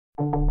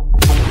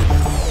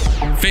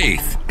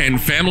Faith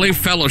and Family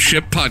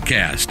Fellowship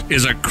Podcast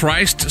is a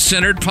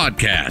Christ-centered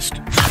podcast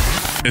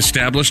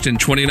established in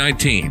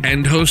 2019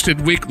 and hosted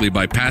weekly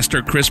by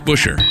Pastor Chris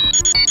Busher,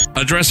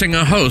 addressing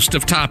a host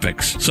of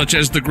topics such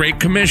as the Great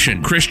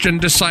Commission, Christian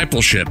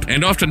discipleship,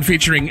 and often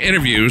featuring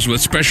interviews with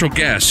special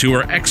guests who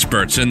are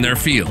experts in their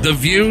field. The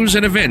views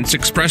and events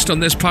expressed on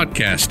this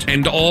podcast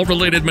and all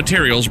related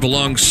materials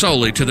belong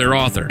solely to their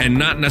author and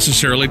not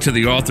necessarily to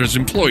the author's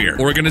employer,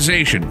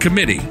 organization,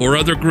 committee, or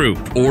other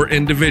group or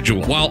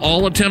individual. While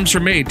all attempts are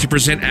made to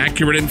present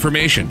accurate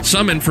information,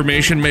 some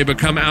information may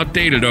become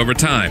outdated over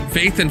time.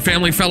 Faith and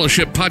Family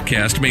Fellowship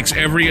Podcast makes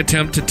every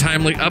attempt to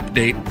timely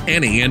update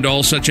any and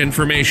all such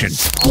information.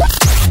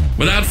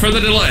 Without further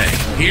delay,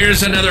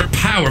 here's another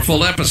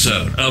powerful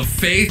episode of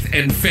Faith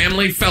and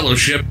Family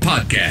Fellowship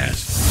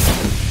Podcast.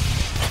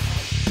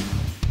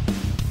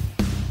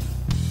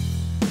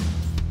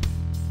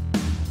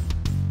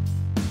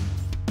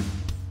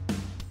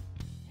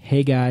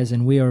 Hey guys,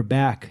 and we are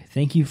back.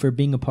 Thank you for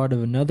being a part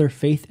of another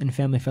Faith and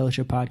Family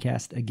Fellowship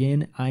podcast.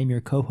 Again, I'm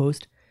your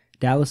co-host,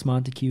 Dallas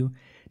Monticue.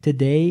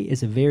 Today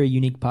is a very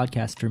unique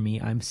podcast for me.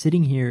 I'm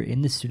sitting here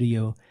in the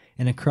studio,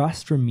 and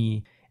across from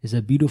me is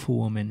a beautiful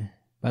woman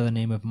by the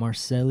name of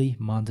Marcelle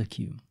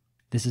Monticue.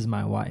 This is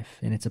my wife,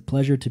 and it's a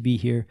pleasure to be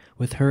here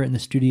with her in the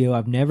studio.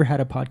 I've never had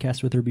a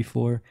podcast with her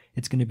before.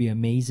 It's going to be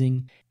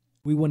amazing.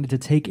 We wanted to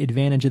take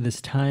advantage of this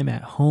time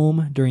at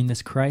home during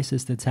this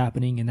crisis that's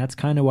happening, and that's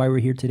kind of why we're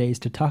here today, is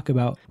to talk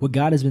about what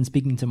God has been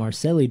speaking to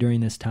Marcelle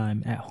during this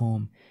time at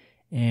home.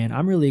 And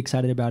I'm really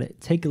excited about it.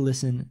 Take a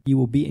listen. You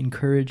will be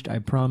encouraged, I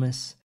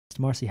promise.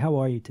 Marcy, how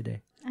are you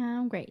today?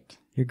 I'm great.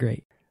 You're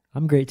great.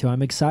 I'm great too.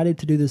 I'm excited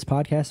to do this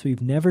podcast.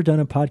 We've never done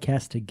a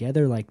podcast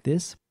together like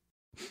this.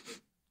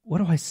 What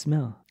do I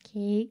smell?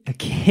 Cake. A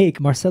cake.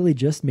 Marcelle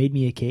just made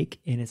me a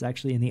cake, and it's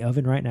actually in the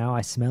oven right now.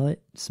 I smell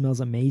it. It smells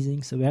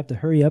amazing. So we have to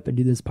hurry up and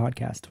do this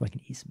podcast so I can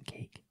eat some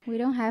cake. We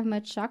don't have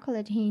much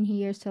chocolate in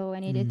here, so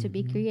I needed to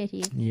be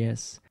creative.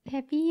 Yes.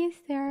 Happy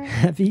Easter.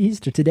 Happy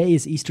Easter. Today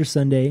is Easter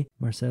Sunday.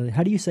 Marcelle,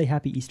 how do you say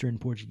Happy Easter in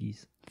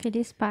Portuguese?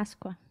 Feliz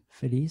Páscoa.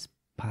 Feliz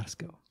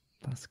Páscoa.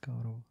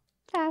 Páscoa.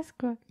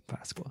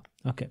 Páscoa.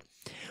 Okay.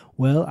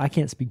 Well, I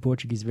can't speak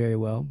Portuguese very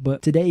well,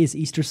 but today is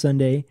Easter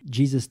Sunday.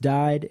 Jesus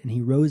died and he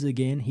rose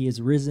again. He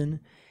is risen.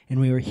 And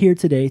we are here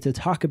today to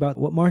talk about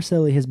what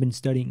Marcelle has been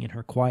studying in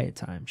her quiet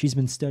time. She's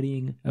been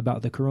studying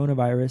about the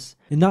coronavirus,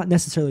 and not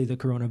necessarily the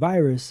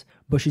coronavirus,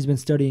 but she's been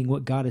studying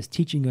what God is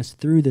teaching us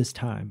through this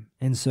time.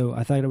 And so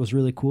I thought it was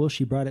really cool.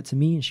 She brought it to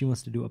me and she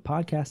wants to do a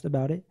podcast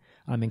about it.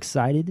 I'm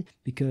excited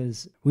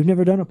because we've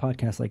never done a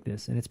podcast like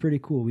this, and it's pretty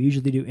cool. We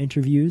usually do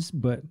interviews,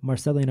 but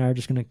Marcelle and I are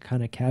just going to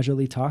kind of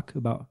casually talk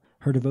about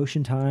her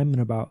devotion time and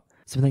about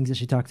some things that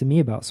she talked to me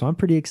about, so I'm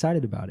pretty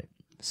excited about it.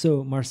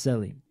 So,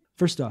 Marcelle,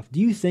 first off, do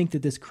you think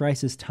that this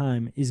crisis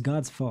time is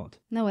God's fault?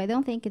 No, I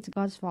don't think it's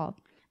God's fault.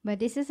 But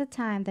this is a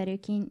time that you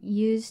can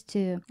use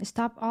to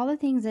stop all the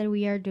things that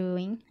we are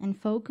doing and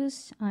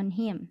focus on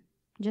Him,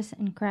 just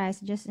in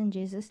Christ, just in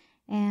Jesus.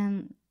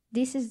 And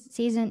this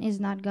season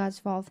is not God's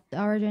fault.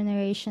 Our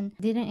generation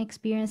didn't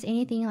experience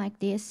anything like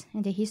this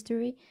in the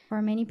history.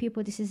 For many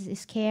people, this is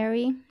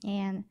scary,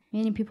 and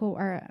many people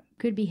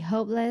could be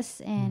hopeless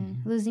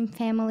and losing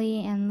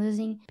family and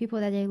losing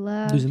people that they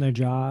love. Losing their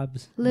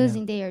jobs.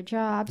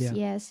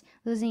 Yes.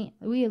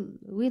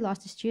 We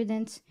lost the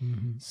students.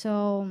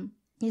 So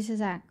this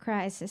is a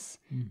crisis,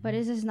 but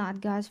this is not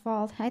God's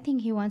fault. I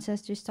think He wants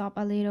us to stop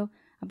a little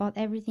about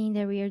everything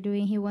that we are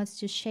doing. He wants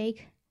to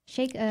shake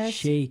us.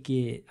 Shake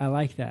it. I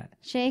like that.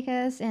 Shake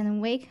us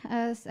and wake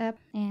us up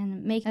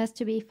and make us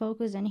to be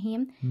focused on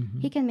Him.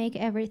 He can make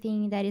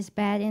everything that is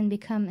bad and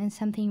become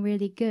something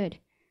really good.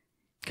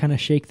 Kind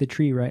of shake the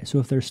tree, right? So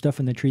if there's stuff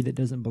in the tree that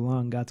doesn't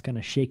belong, God's kind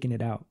of shaking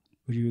it out.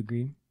 Would you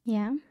agree?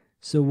 Yeah.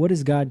 So what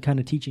is God kind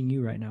of teaching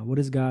you right now? What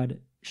is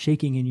God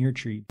shaking in your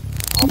tree?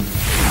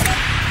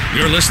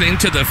 You're listening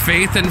to the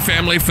Faith and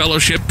Family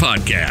Fellowship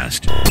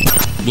Podcast.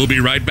 We'll be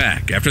right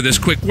back after this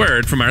quick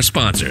word from our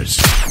sponsors.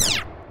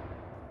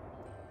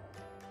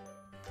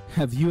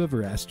 Have you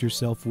ever asked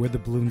yourself where the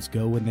balloons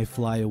go when they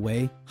fly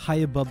away? High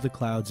above the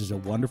clouds is a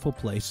wonderful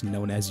place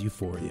known as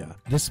Euphoria.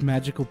 This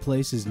magical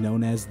place is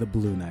known as the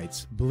Blue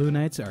Knights. Blue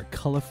Knights are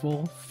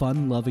colorful,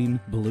 fun-loving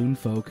balloon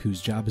folk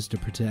whose job is to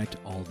protect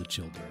all the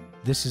children.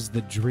 This is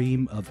the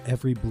dream of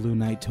every Blue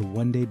Knight to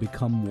one day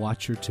become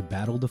Watcher to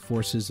battle the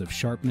forces of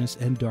sharpness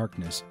and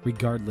darkness,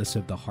 regardless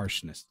of the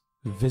harshness.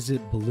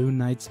 Visit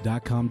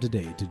BalloonKnights.com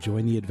today to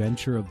join the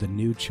adventure of the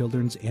new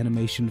children's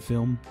animation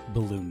film,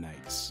 Balloon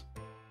Knights.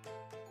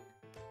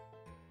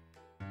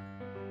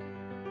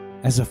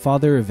 As a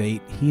father of 8,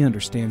 he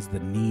understands the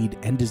need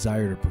and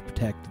desire to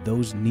protect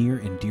those near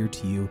and dear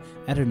to you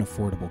at an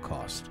affordable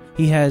cost.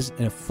 He has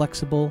a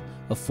flexible,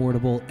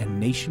 affordable, and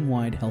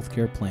nationwide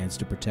healthcare plans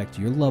to protect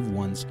your loved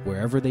ones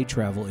wherever they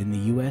travel in the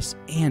U.S.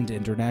 and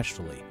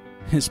internationally.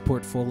 His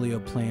portfolio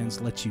plans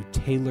let you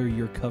tailor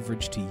your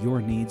coverage to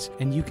your needs,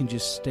 and you can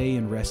just stay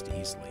and rest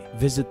easily.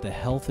 Visit the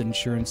Health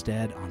Insurance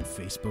Dad on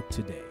Facebook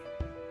today.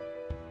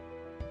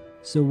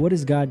 So what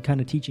is God kind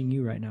of teaching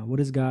you right now? What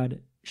is God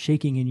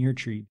shaking in your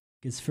tree?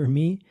 Because for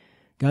me,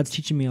 God's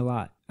teaching me a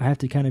lot. I have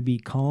to kind of be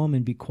calm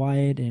and be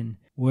quiet, and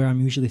where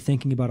I'm usually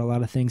thinking about a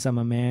lot of things. I'm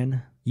a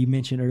man. You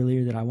mentioned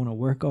earlier that I want to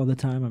work all the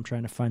time. I'm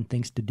trying to find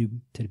things to do,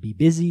 to be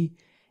busy,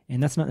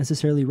 and that's not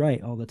necessarily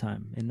right all the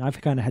time. And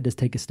I've kind of had to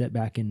take a step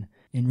back and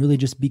really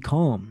just be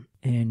calm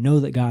and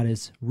know that God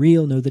is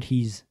real, know that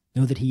He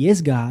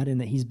is God and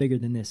that He's bigger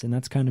than this. And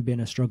that's kind of been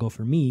a struggle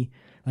for me.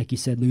 Like you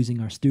said, losing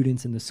our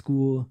students in the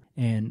school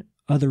and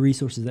other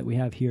resources that we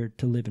have here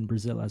to live in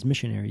Brazil as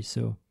missionaries.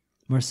 So,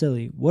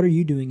 Marcelle, what are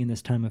you doing in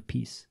this time of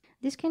peace?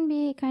 This can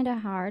be kind of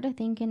hard,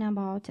 thinking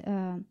about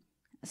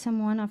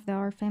someone of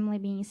our family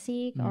being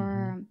sick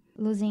or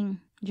losing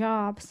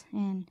jobs,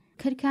 and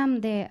could come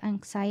the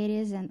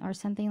anxieties and or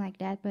something like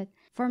that. But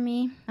for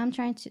me, I'm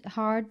trying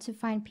hard to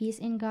find peace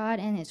in God,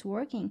 and it's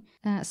working.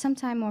 Some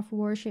time of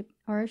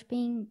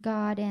worshiping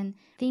God and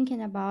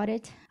thinking about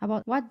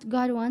what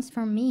God wants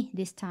from me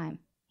this time,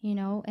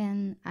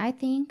 and I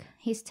think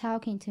He's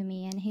talking to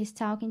me, and He's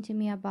talking to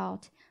me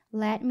about,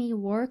 let me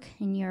work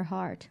in your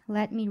heart.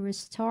 Let me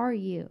restore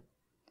you.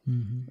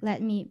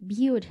 Let me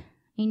build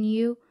in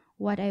you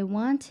what I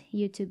want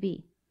you to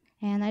be.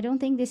 And I don't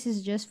think this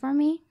is just for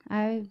me.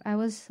 I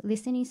was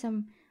listening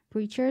some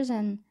preachers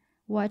and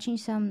watching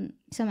some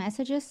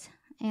messages,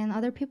 and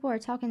other people are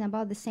talking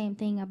about the same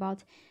thing,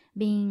 about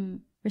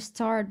being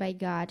restored by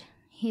God.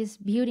 He's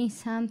building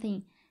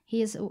something.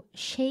 He is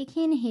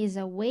shaking, He's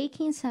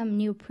awakening some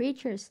new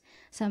preachers,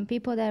 some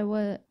people that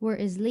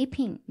were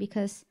sleeping,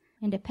 because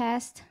in the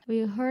past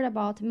we heard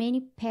about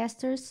many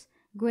pastors,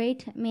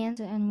 great men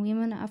and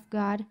women of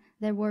God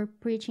that were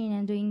preaching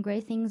and doing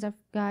great things of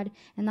God.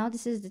 And now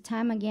this is the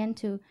time again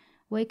to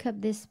wake up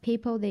these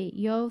people, the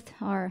youth,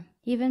 or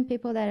even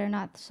people that are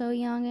not so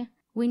young.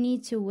 We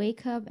need to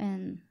wake up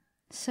and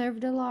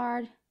serve the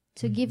Lord,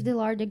 to give the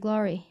Lord the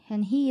glory.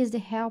 And He is the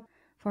help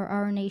for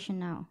our nation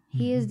now.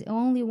 He is the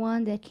only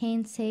one that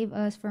can save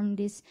us from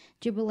this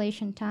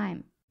tribulation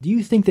time. Do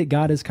you think that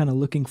God is kind of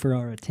looking for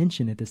our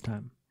attention at this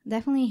time?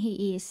 Definitely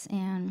He is,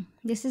 and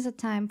this is a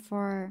time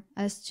for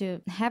us to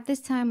have this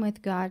time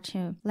with God,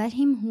 to let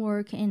Him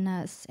work in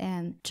us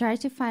and try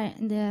to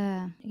find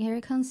the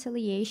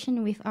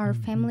reconciliation with our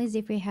families.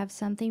 If we have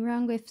something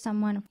wrong with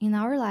someone in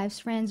our lives,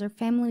 friends or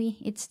family,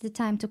 it's the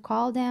time to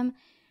call them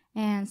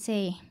and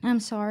say, I'm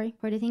sorry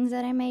for the things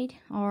that I made,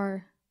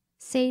 or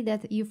say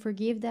that you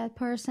forgive that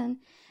person.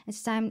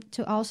 It's time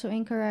to also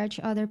encourage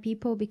other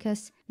people,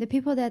 because the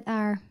people that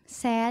are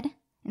sad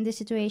in the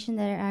situation,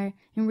 that are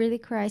in really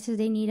crisis,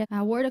 they need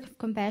a word of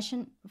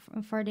compassion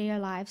for their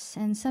lives.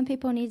 And some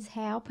people need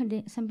help,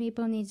 and some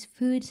people need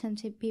food, some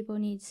people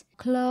need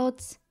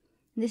clothes.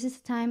 This is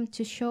the time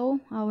to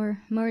show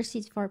our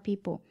mercies for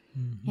people.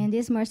 And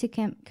this mercy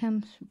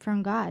comes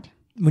from God.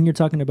 When you're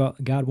talking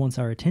about God wants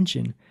our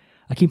attention,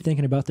 I keep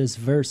thinking about this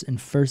verse in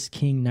 1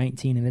 King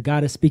 19, and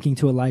God is speaking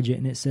to Elijah,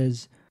 and it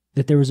says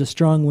that there was a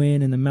strong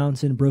wind, and the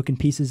mountain broke in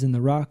pieces in the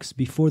rocks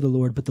before the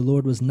Lord, but the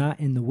Lord was not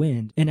in the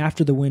wind. And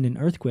after the wind, an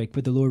earthquake,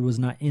 but the Lord was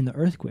not in the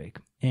earthquake.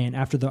 And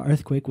after the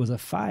earthquake was a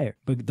fire,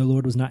 but the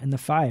Lord was not in the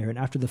fire. And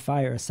after the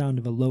fire, a sound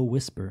of a low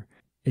whisper.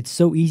 It's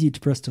so easy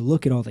for us to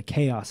look at all the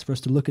chaos, for us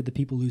to look at the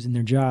people losing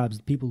their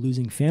jobs, people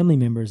losing family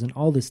members, and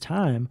all this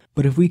time.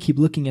 But if we keep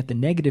looking at the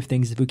negative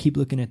things, if we keep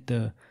looking at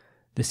the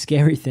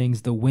scary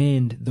things, the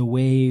wind, the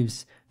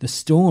waves, the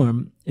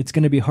storm, it's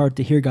going to be hard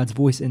to hear God's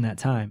voice in that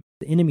time.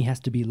 The enemy has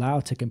to be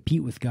loud to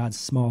compete with God's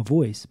small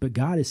voice, but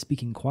God is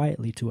speaking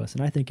quietly to us.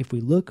 And I think if we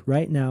look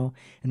right now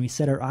and we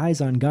set our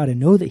eyes on God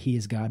and know that He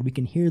is God, we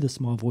can hear the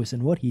small voice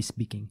and what He's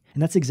speaking.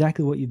 And that's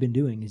exactly what you've been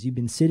doing, is you've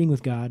been sitting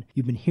with God,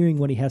 you've been hearing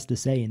what He has to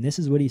say, and this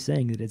is what He's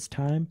saying, that it's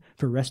time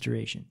for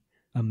restoration.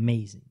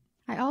 Amazing.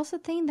 I also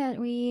think that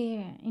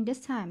in this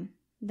time,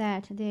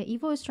 that the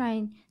evil is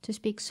trying to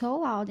speak so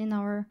loud in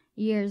our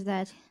ears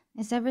that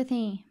is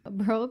everything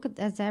broke,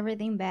 that's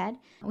everything bad.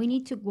 We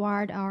need to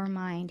guard our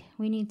mind.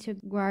 We need to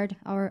guard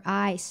our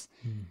eyes,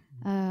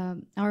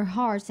 our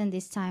hearts in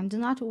this time. Do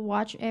not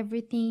watch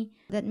everything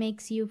that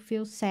makes you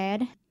feel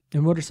sad.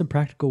 And what are some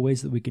practical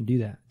ways that we can do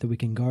that we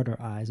can guard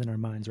our eyes and our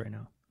minds right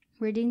now?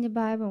 Reading the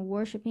Bible,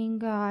 worshiping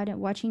God,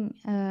 watching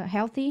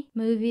healthy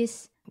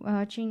movies,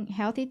 watching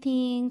healthy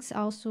things.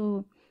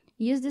 Also,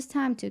 use this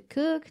time to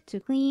cook,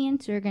 to clean,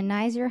 to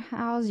organize your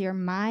house, your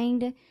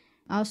mind.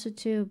 Also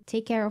to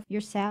take care of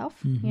yourself.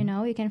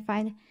 You can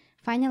find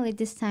finally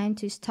this time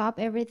to stop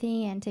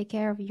everything and take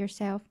care of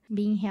yourself,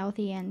 being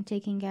healthy and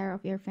taking care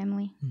of your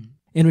family.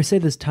 And we say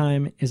this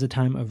time is a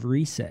time of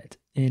reset.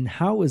 And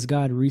how is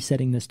God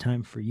resetting this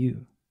time for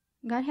you?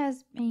 God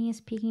has been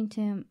speaking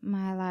to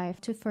my life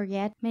to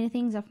forget many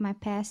things of my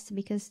past,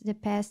 because the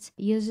past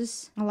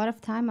uses a lot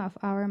of time of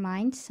our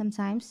minds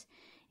sometimes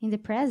in the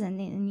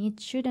present, and it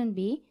shouldn't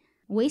be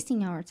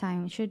wasting our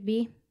time. It should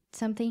be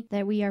something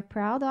that we are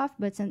proud of,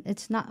 but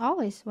it's not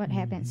always what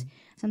happens.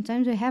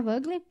 Sometimes we have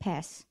ugly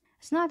past.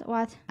 It's not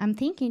what I'm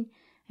thinking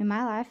in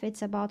my life.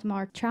 It's about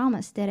more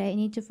traumas that I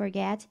need to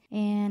forget,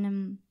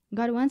 and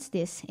God wants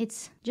this.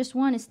 It's just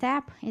one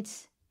step.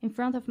 It's in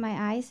front of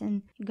my eyes,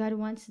 and God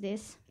wants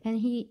this. And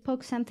he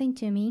spoke something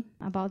to me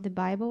about the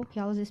Bible. He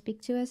always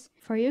speaks to us.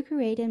 For you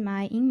created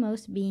my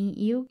inmost being.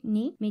 You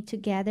knit me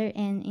together,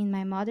 and in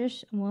my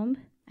mother's womb.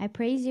 I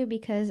praise you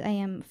because I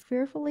am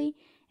fearfully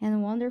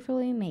and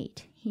wonderfully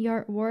made.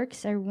 Your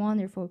works are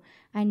wonderful.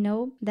 I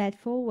know that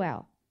full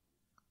well.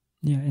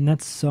 Yeah, and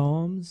that's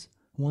Psalms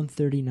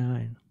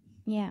 139.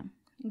 Yeah.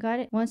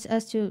 God wants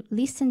us to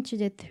listen to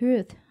the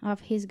truth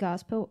of his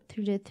gospel,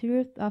 through the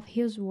truth of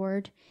his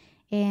word,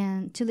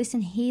 and to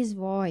listen his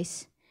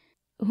voice.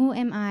 Who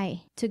am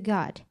I to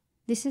God?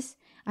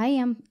 I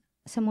am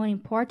someone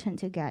important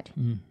to God.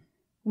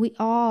 We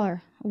all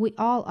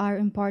are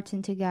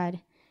important to God,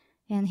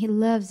 and he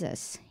loves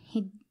us.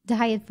 He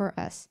died for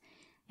us,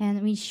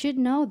 and we should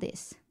know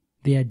this.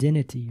 The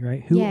identity,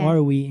 right? Who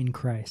are we in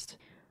Christ?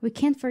 We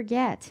can't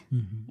forget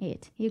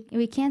it.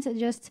 We can't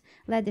just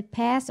let the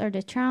past or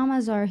the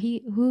traumas or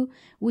who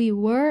we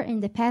were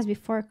in the past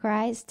before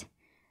Christ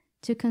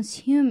to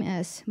consume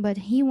us. But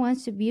he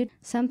wants to build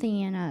something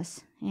in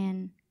us,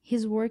 and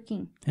he's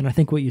working. And I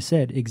think what you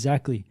said,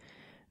 exactly,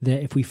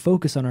 that if we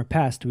focus on our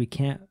past, we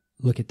can't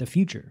look at the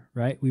future,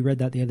 right? We read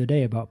that the other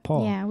day about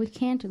Paul. Yeah, we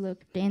can't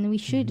look, and we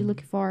should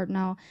look forward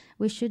now.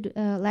 We should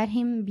let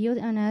him build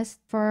on us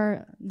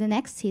for the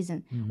next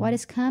season. What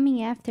is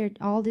coming after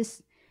all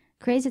this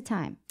crazy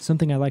time.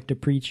 Something I like to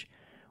preach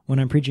when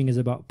I'm preaching is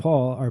about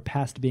Paul, our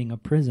past being a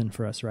prison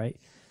for us, right?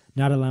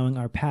 Not allowing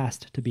our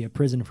past to be a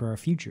prison for our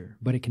future,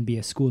 but it can be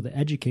a school that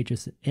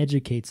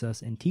educates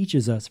us and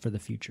teaches us for the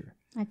future.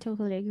 I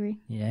totally agree.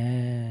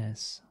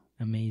 Yes.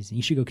 Amazing.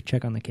 You should go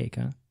check on the cake,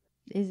 huh?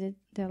 Is it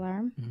the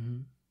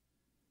alarm?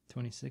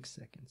 26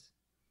 seconds.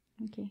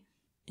 Okay.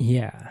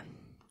 Yeah.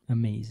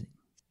 Amazing.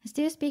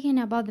 Still speaking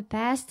about the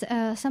past,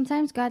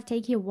 sometimes God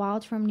take you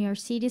out from your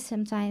city.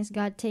 Sometimes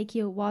God take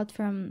you out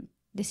from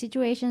the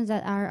situations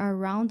that are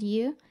around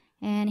you.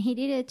 And he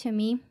did it to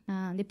me.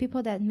 The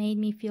people that made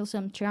me feel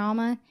some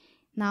trauma,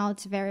 now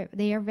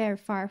they are very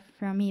far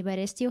from me. But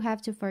I still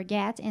have to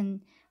forget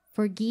and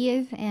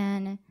forgive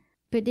and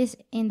put this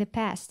in the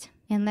past.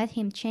 And let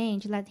him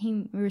change, let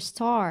him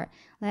restore,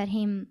 let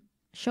him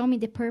show me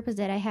the purpose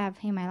that I have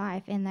in my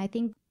life. And I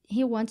think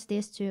he wants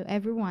this to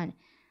everyone.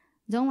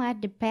 Don't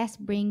let the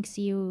past brings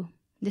you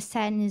the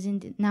sadness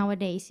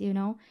nowadays, you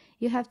know.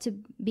 You have to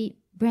be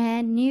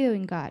brand new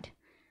in God.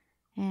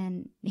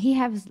 And he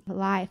has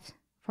life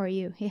for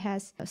you. He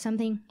has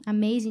something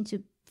amazing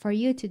for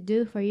you to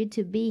do, for you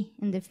to be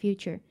in the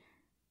future.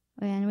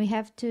 And we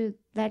have to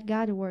let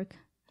God work,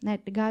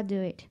 let God do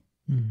it.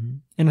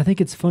 And I think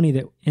it's funny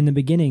that in the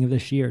beginning of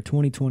this year,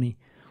 2020,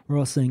 we're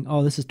all saying,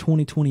 oh, this is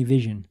 2020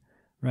 vision,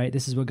 right?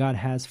 This is what God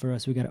has for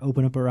us. We got to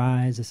open up our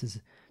eyes. This is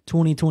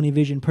 2020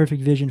 vision,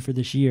 perfect vision for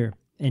this year.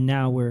 And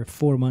now we're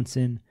 5 months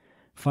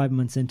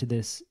into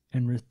this,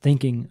 and we're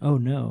thinking, oh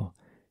no,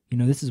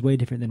 this is way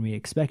different than we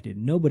expected.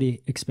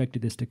 Nobody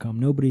expected this to come.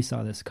 Nobody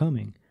saw this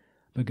coming,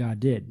 but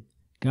God did.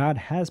 God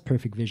has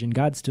perfect vision.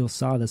 God still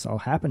saw this all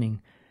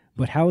happening,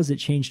 but how has it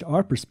changed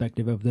our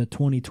perspective of the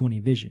 2020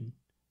 vision?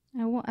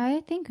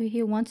 I think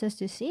he wants us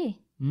to see.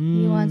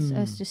 He wants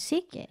us to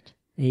seek it.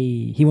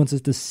 He wants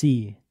us to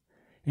see.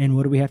 And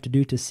what do we have to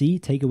do to see?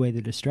 Take away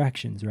the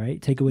distractions,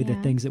 right? Take away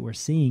the things that we're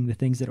seeing, the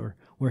things that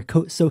we're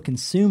so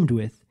consumed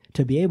with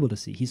to be able to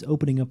see. He's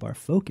opening up our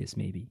focus,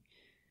 maybe.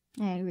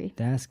 I agree.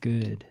 That's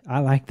good. I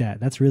like that.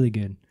 That's really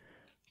good.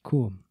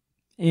 Cool.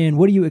 And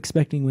what are you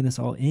expecting when this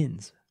all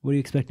ends? What are you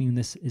expecting when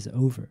this is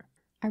over?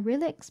 I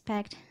really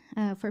expect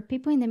for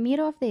people in the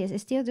middle of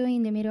this, still doing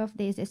in the middle of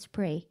this, is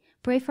pray.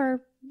 Pray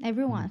for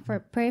everyone.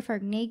 Pray for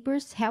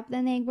neighbors. Help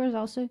the neighbors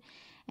also.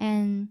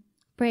 And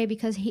pray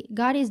because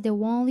God is the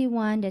only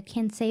one that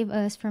can save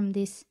us from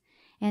this.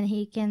 And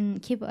he can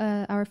keep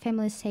our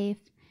family safe.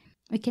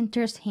 We can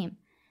trust him.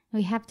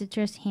 We have to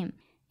trust him.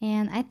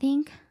 And I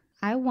think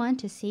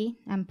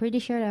I'm pretty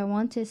sure I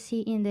want to see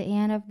in the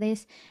end of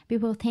this,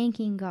 people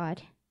thanking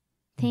God.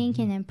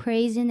 Thanking and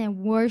praising and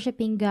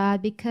worshiping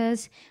God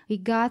because we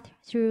got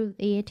through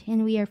it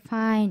and we are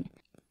fine.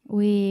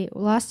 We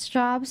lost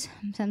jobs.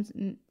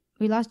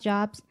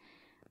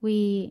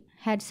 We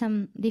had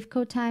some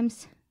difficult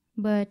times,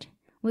 but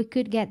we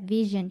could get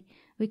vision.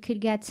 We could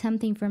get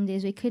something from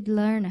this. We could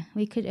learn.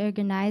 We could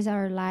organize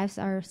our lives,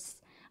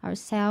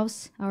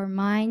 ourselves, our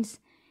minds,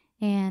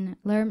 and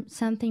learn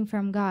something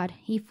from God.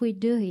 If we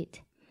do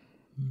it,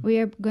 we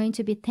are going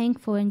to be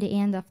thankful in the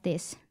end of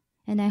this.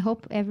 And I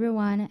hope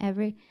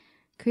every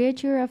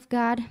creature of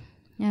God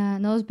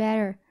knows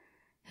better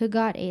who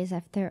God is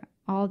after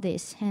all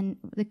this. And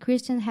the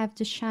Christians have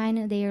to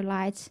shine their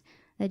lights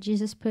that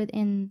Jesus put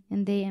in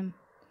them.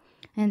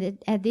 And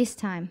at this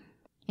time,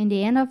 in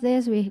the end of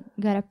this, we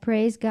got to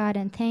praise God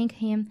and thank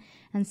him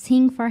and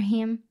sing for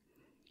him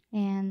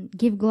and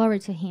give glory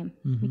to him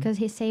because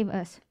he saved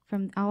us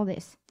from all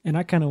this. And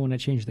I kind of want to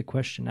change the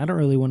question. I don't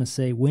really want to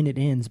say when it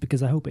ends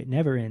because I hope it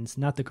never ends.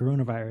 Not the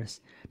coronavirus,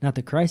 not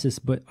the crisis,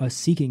 but us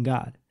seeking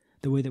God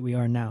the way that we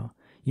are now.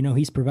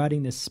 He's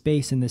providing this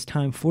space and this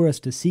time for us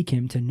to seek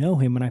him, to know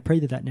him, and I pray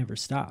that never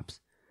stops.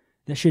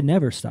 That should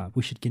never stop.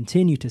 We should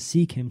continue to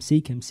seek him,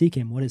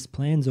 what his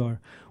plans are,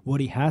 what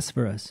he has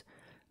for us.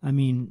 I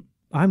mean,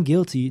 I'm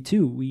guilty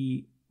too.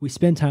 We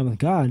spend time with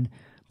God,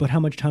 but how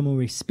much time are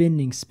we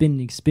spending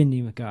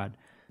with God?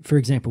 For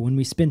example, when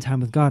we spend time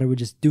with God, are we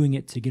just doing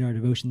it to get our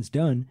devotions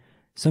done?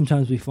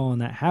 Sometimes we fall in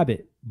that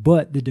habit.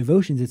 But the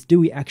devotions, it's, do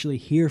we actually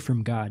hear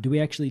from God? Do we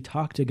actually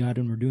talk to God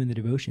when we're doing the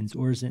devotions?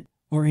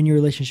 Or in your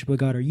relationship with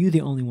God, are you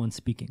the only one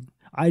speaking?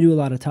 I do a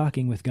lot of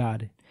talking with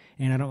God,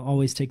 and I don't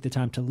always take the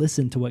time to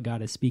listen to what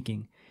God is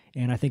speaking.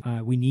 And I think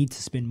we need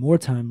to spend more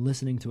time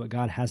listening to what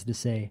God has to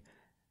say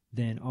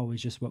than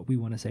always just what we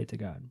want to say to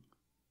God.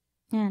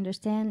 I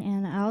understand.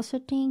 And I also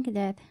think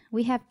that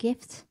we have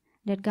gifts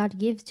that God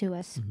gives to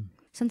us. Mm-hmm.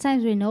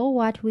 Sometimes we know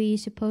what we're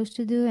supposed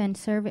to do and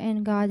serve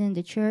in God in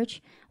the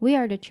church. We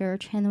are the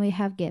church and we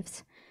have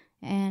gifts.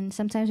 And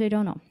sometimes we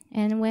don't know.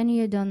 And when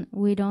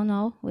we don't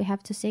know, we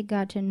have to seek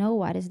God to know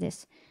what is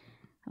this.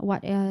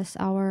 What is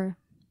our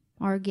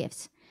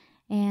gifts.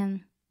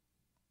 And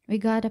we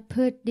got to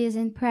put this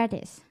in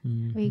practice.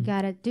 Mm-hmm. We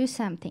got to do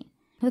something.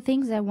 Who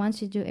thinks that wants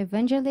to do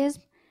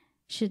evangelism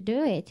should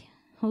do it.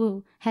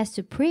 Who has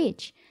to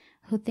preach.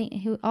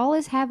 Who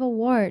always have a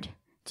word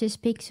to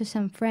speak to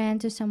some friend,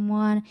 to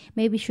someone,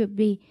 maybe should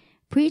be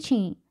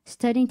preaching,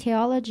 studying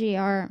theology,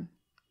 or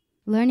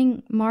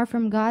learning more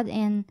from God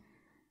and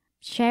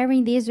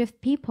sharing this with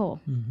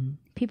people. Mm-hmm.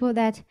 People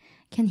that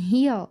can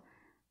heal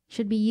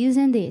should be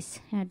using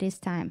this at this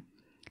time.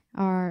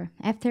 Or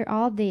after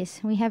all this,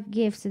 we have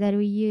gifts that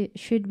we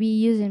should be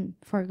using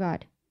for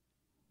God.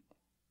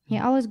 He's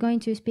always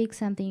going to speak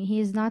something. He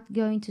is not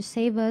going to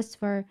save us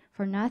for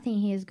nothing.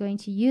 He is going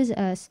to use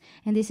us,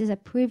 and this is a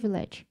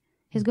privilege.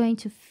 He's going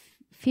to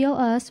fill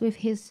us with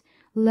his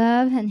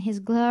love and his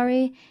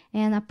glory,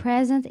 and a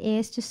present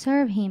is to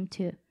serve him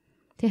too.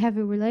 To have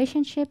a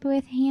relationship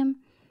with him,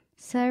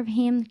 serve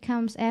him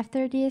comes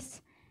after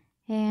this,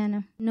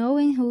 and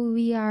knowing who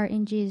we are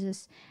in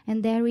Jesus,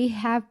 and that we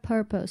have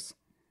purpose.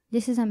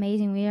 This is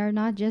amazing. We are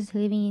not just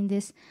living in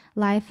this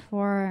life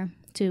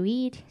to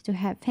eat, to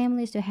have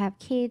families, to have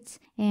kids,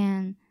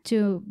 and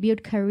to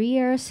build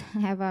careers,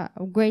 have a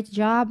great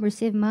job,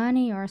 receive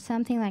money, or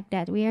something like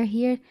that. We are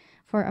here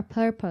for a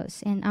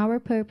purpose, and our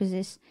purpose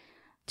is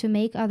to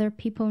make other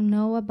people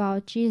know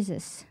about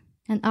Jesus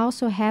and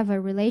also have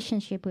a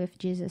relationship with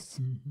Jesus.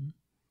 Mm-hmm.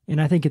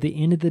 And I think at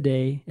the end of the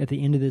day, at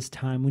the end of this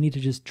time, we need to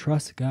just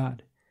trust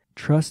God.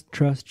 Trust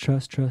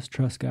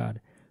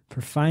God.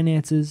 For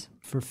finances,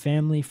 for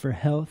family, for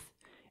health,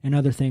 and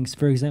other things.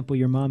 For example,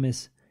 your mom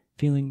is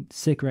feeling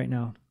sick right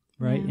now,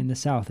 right, in the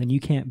South, and you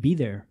can't be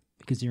there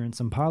because you're in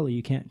São Paulo.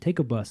 You can't take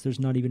a bus. There's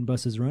not even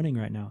buses running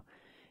right now.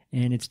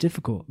 And it's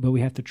difficult, but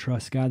we have to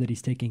trust God that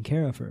he's taking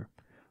care of her,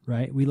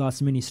 right? We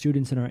lost many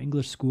students in our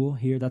English school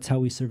here. That's how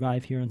we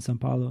survive here in São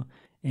Paulo.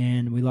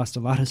 And we lost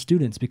a lot of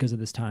students because of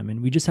this time.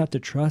 And we just have to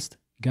trust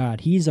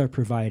God. He's our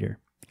provider.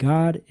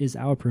 God is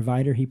our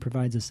provider. He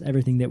provides us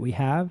everything that we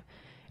have.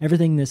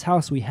 Everything in this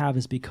house we have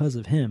is because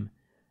of him.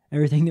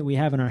 Everything that we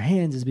have in our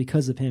hands is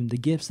because of him. The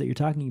gifts that you're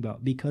talking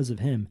about, because of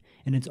him.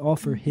 And it's all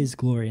for his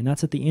glory. And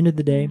that's at the end of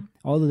the day,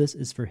 all of this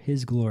is for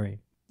his glory.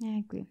 I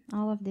agree.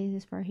 All of this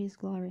is for his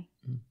glory.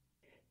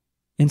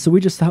 And so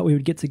we just thought we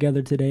would get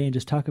together today and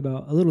just talk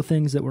about a little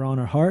things that were on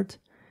our heart.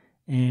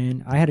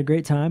 And I had a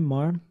great time,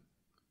 Mar.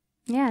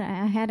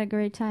 Yeah, I had a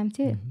great time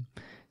too.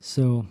 Mm-hmm.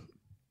 So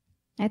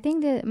I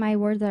think that my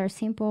words are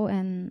simple,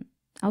 and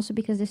also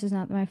because this is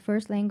not my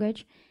first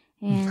language.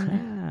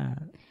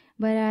 And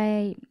but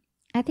I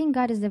think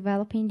God is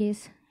developing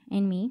this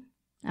in me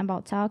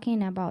about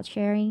talking, about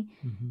sharing,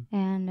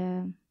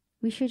 and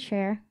we should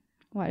share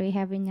what we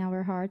have in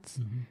our hearts,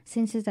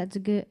 since it's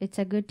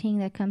a good thing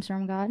that comes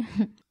from God.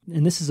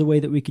 And this is a way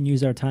that we can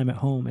use our time at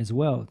home as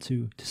well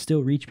to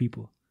still reach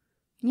people.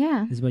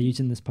 Yeah. Is by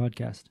using this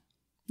podcast.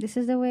 This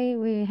is the way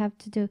we have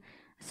to do.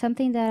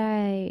 Something that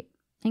I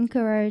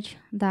encourage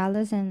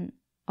Dallas and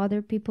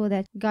other people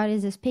that God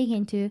is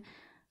speaking to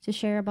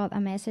share about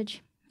a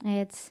message.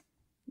 It's,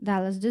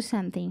 Dallas, do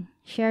something.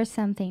 Share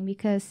something,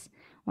 because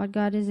what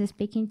God is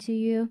speaking to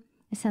you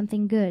is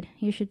something good.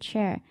 You should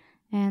share.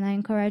 And I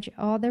encourage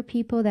other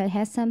people that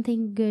has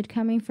something good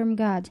coming from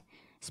God.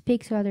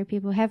 Speak to other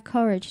people. Have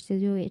courage to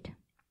do it.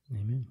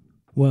 Amen.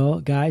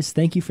 Well, guys,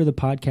 thank you for the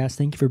podcast.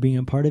 Thank you for being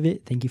a part of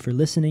it. Thank you for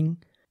listening.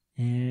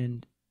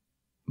 And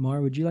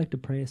Mar, would you like to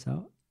pray us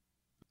out?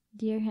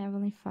 Dear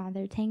Heavenly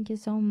Father, thank you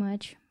so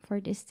much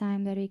for this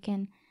time that we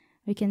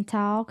can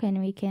talk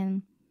and we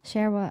can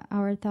share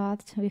our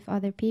thoughts with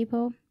other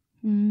people.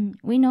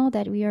 We know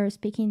that we are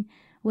speaking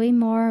way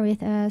more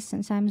with us.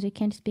 Sometimes we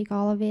can't speak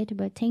all of it,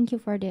 but thank you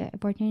for the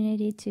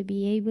opportunity to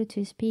be able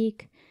to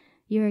speak.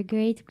 You're a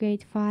great,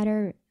 great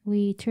Father.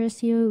 We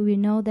trust you. We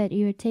know that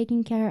you're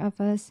taking care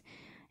of us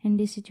in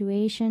this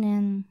situation,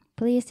 and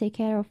please take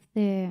care of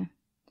the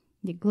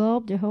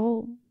globe, the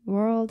whole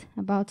world,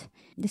 about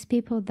these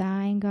people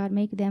dying. God,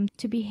 make them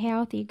to be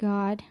healthy,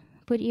 God.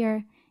 Put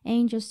your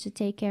angels to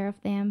take care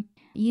of them.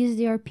 Use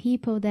your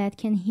people that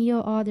can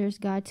heal others,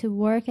 God, to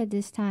work at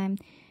this time.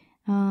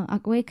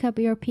 Wake up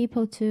your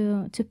people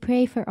to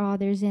pray for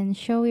others and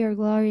show your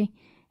glory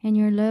and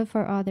your love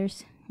for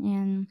others.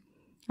 And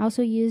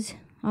also use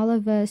all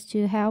of us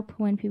to help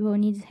when people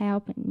need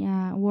help,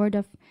 word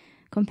of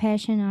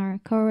compassion or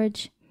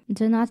courage.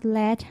 Do not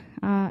let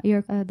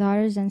your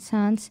daughters and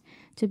sons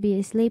to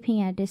be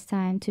sleeping at this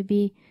time, to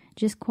be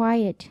just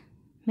quiet.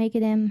 Make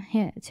them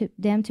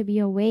to be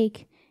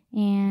awake,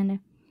 and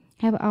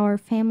have our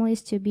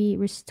families to be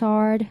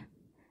restored,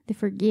 the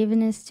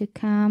forgiveness to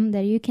come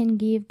that you can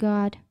give,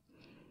 God.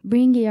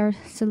 Bring your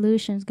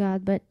solutions,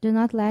 God, but do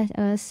not let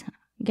us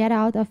get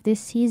out of this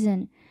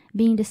season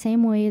being the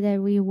same way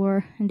that we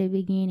were in the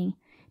beginning.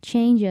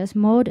 Change us,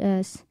 mold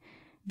us,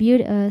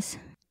 build us,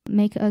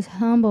 make us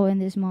humble in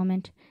this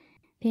moment.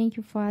 Thank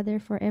you, Father,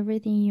 for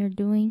everything you're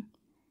doing.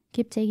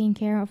 Keep taking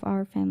care of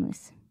our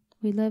families.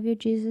 We love you,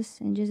 Jesus.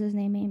 In Jesus'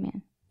 name,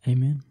 amen.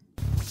 Amen.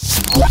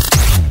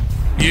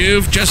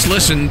 You've just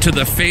listened to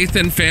the Faith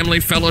and Family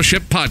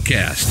Fellowship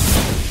Podcast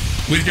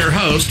with your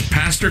host,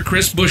 Pastor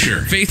Chris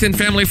Busher. Faith and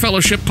Family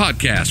Fellowship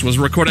Podcast was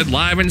recorded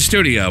live in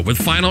studio with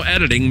final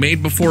editing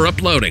made before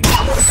uploading.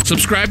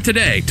 Subscribe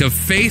today to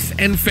Faith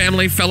and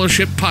Family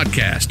Fellowship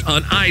Podcast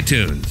on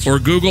iTunes or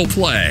Google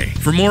Play.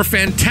 For more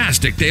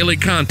fantastic daily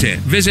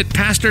content, visit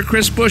Pastor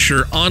Chris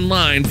Busher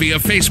online via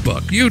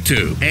Facebook,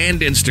 YouTube,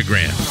 and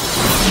Instagram.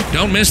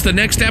 Don't miss the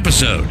next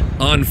episode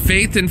on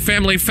Faith and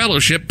Family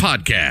Fellowship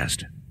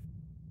Podcast.